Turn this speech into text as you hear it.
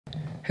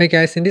Hey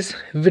guys, in this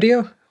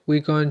video, we're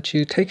going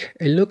to take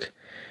a look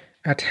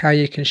at how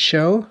you can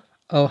show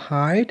or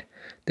hide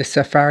the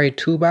Safari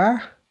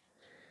toolbar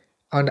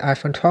on the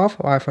iPhone 12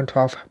 or iPhone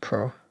 12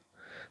 Pro.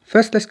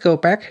 First, let's go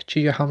back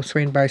to your home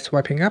screen by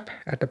swiping up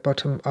at the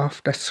bottom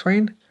of the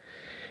screen.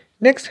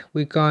 Next,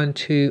 we're going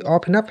to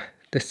open up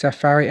the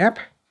Safari app.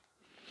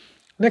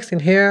 Next in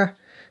here,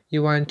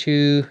 you want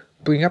to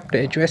bring up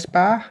the address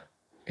bar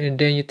and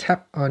then you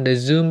tap on the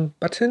zoom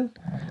button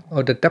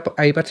or the double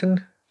A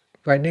button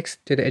right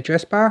next to the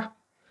address bar.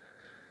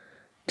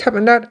 Tap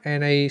on that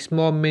and a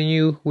small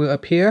menu will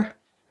appear.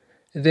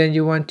 Then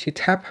you want to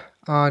tap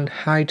on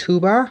hide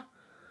toolbar.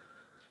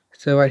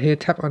 So right here,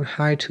 tap on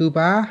hide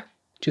toolbar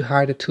to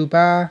hide the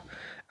toolbar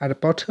at the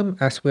bottom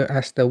as well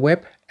as the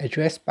web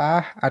address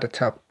bar at the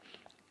top.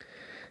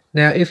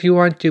 Now if you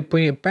want to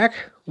bring it back,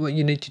 what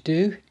you need to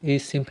do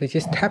is simply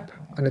just tap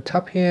on the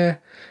top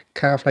here,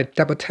 kind of like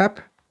double tap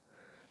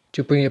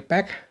to bring it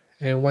back.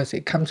 And once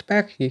it comes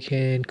back, you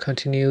can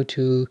continue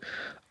to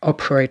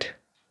operate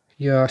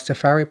your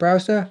Safari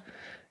browser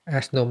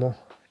as normal.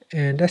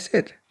 And that's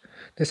it.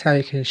 That's how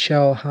you can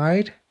show or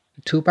hide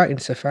the toolbar in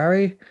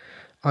Safari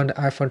on the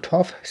iPhone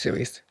 12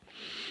 series.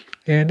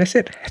 And that's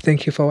it.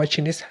 Thank you for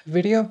watching this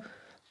video.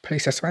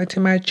 Please subscribe to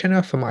my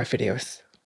channel for more videos.